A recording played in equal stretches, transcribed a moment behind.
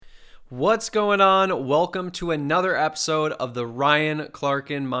What's going on? Welcome to another episode of the Ryan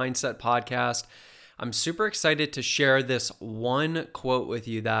Clarkin Mindset Podcast. I'm super excited to share this one quote with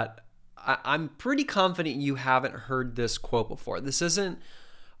you that I'm pretty confident you haven't heard this quote before. This isn't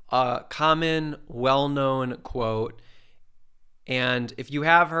a common, well-known quote. And if you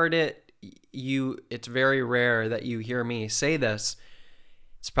have heard it, it's very rare that you hear me say this.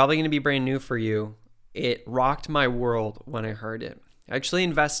 It's probably going to be brand new for you. It rocked my world when I heard it. I actually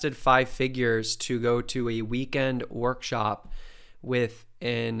invested 5 figures to go to a weekend workshop with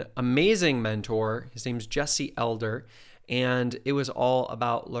an amazing mentor. His name's Jesse Elder, and it was all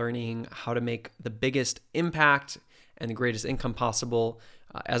about learning how to make the biggest impact and the greatest income possible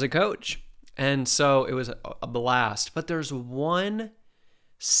as a coach. And so it was a blast. But there's one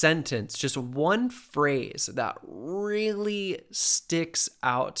sentence, just one phrase that really sticks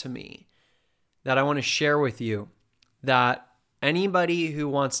out to me that I want to share with you, that anybody who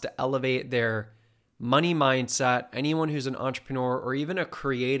wants to elevate their money mindset, anyone who's an entrepreneur or even a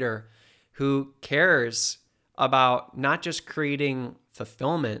creator who cares about not just creating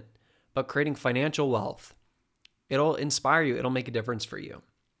fulfillment, but creating financial wealth, it'll inspire you. It'll make a difference for you.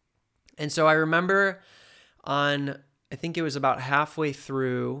 And so I remember I think it was about halfway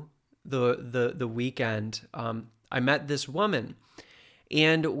through the weekend, I met this woman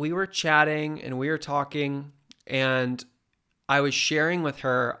and we were chatting and we were talking, and I was sharing with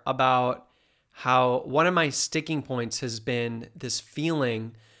her about how one of my sticking points has been this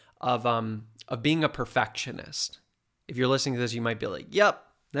feeling of being a perfectionist. If you're listening to this, you might be like, yep,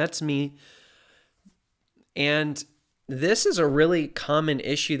 that's me. And this is a really common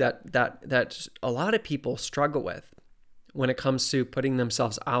issue that a lot of people struggle with when it comes to putting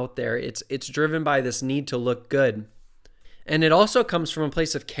themselves out there. It's driven by this need to look good. And it also comes from a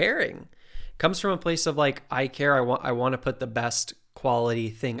place of caring. Comes from a place of like, I care, I want to put the best quality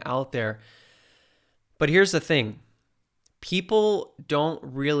thing out there. But here's the thing. People don't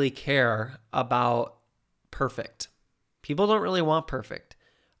really care about perfect. People don't really want perfect.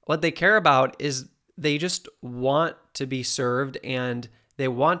 What they care about is they just want to be served, and they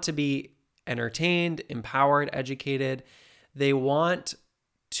want to be entertained, empowered, educated. They want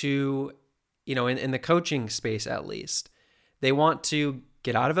to, in the coaching space at least, they want to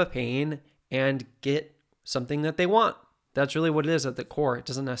get out of a pain and get something that they want. That's really what it is at the core. It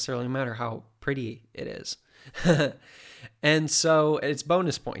doesn't necessarily matter how pretty it is. And so it's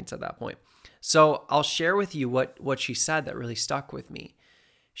bonus points at that point. So I'll share with you what she said that really stuck with me.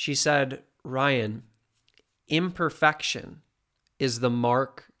 She said, Ryan, imperfection is the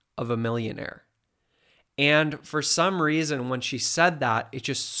mark of a millionaire. And for some reason, when she said that, it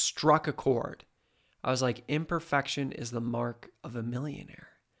just struck a chord. I was like, imperfection is the mark of a millionaire.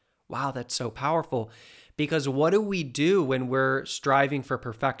 Wow, that's so powerful. Because what do we do when we're striving for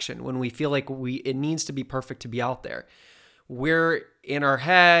perfection? When we feel like it needs to be perfect to be out there? We're in our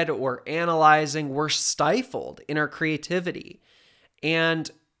head, we're analyzing, we're stifled in our creativity.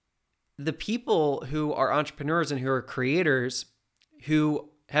 And the people who are entrepreneurs and who are creators, who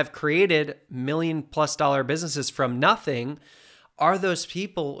have created $1 million+ businesses from nothing, are those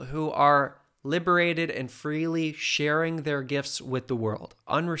people who are liberated and freely sharing their gifts with the world,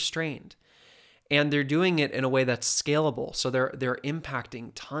 unrestrained. And they're doing it in a way that's scalable. So they're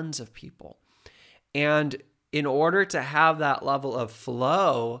impacting tons of people. And in order to have that level of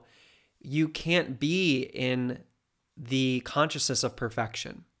flow, you can't be in the consciousness of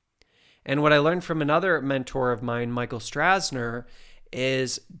perfection. And what I learned from another mentor of mine, Michael Strasner,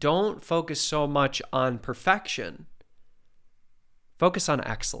 is don't focus so much on perfection. Focus on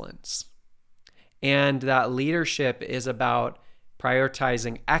excellence. And that leadership is about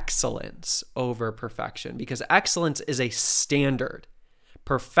prioritizing excellence over perfection, because excellence is a standard.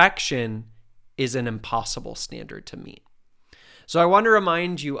 Perfection is an impossible standard to meet. So I want to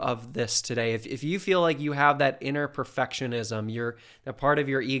remind you of this today. If you feel like you have that inner perfectionism, that part of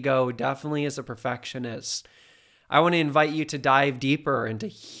your ego definitely is a perfectionist, I want to invite you to dive deeper into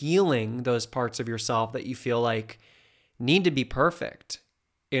healing those parts of yourself that you feel like need to be perfect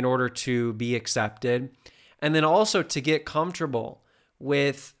in order to be accepted. And then also to get comfortable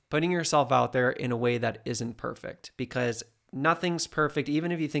with putting yourself out there in a way that isn't perfect, because nothing's perfect. Even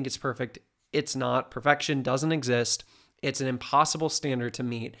if you think it's perfect, it's not. Perfection doesn't exist. It's an impossible standard to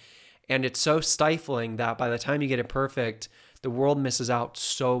meet. And it's so stifling that by the time you get it perfect, the world misses out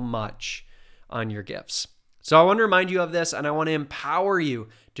so much on your gifts. So I want to remind you of this, and I want to empower you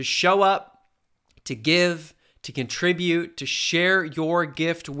to show up, to give, to contribute, to share your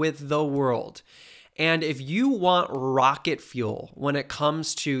gift with the world. And if you want rocket fuel when it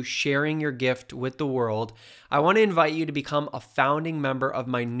comes to sharing your gift with the world, I want to invite you to become a founding member of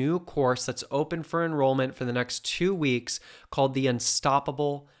my new course that's open for enrollment for the next 2 weeks called the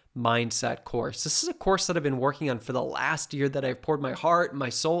Unstoppable Mindset course. This is a course that I've been working on for the last year that I've poured my heart and my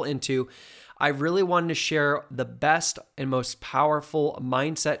soul into. I really wanted to share the best and most powerful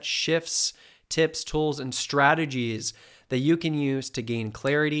mindset shifts, tips, tools, and strategies that you can use to gain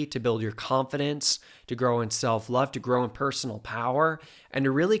clarity, to build your confidence, to grow in self-love, to grow in personal power, and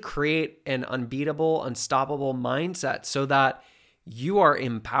to really create an unbeatable, unstoppable mindset so that you are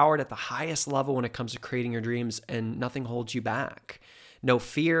empowered at the highest level when it comes to creating your dreams and nothing holds you back. No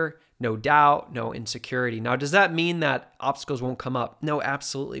fear, no doubt, no insecurity. Now, does that mean that obstacles won't come up? No,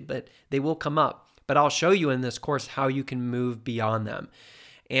 absolutely, but they will come up. But I'll show you in this course how you can move beyond them.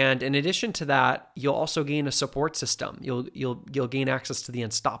 And in addition to that, you'll also gain a support system. You'll gain access to the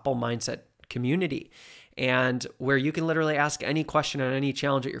Unstoppable Mindset community, and where you can literally ask any question on any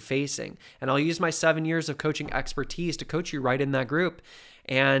challenge that you're facing. And I'll use my 7 years of coaching expertise to coach you right in that group.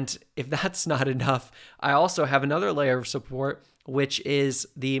 And if that's not enough, I also have another layer of support, which is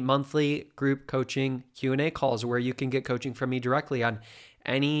the monthly group coaching Q&A calls where you can get coaching from me directly on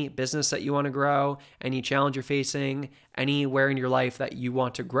any business that you want to grow, any challenge you're facing, anywhere in your life that you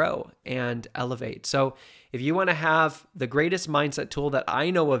want to grow and elevate. So if you want to have the greatest mindset tool that I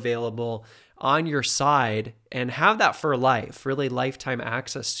know available on your side and have that for life, really lifetime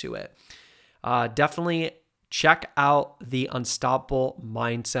access to it, definitely check out the Unstoppable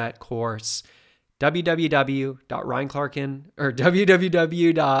Mindset course.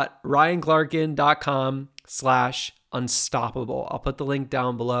 www.ryanclarkin.com/unstoppable. I'll put the link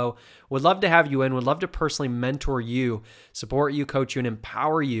down below. Would love to have you in. Would love to personally mentor you, support you, coach you, and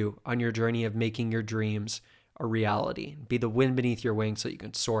empower you on your journey of making your dreams a reality. Be the wind beneath your wings so you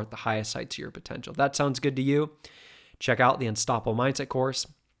can soar at the highest heights of your potential. If that sounds good to you, check out the Unstoppable Mindset course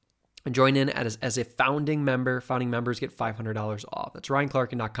and join in as a founding member. Founding members get $500 off. That's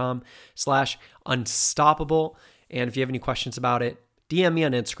ryanclarkin.com/unstoppable. And if you have any questions about it, DM me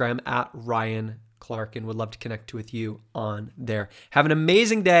on Instagram at Ryan Clarkin. Would love to connect with you on there. Have an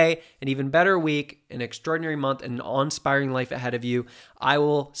amazing day, an even better week, an extraordinary month, and an awe-inspiring life ahead of you. I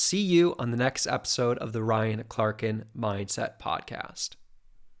will see you on the next episode of the Ryan Clarkin Mindset Podcast.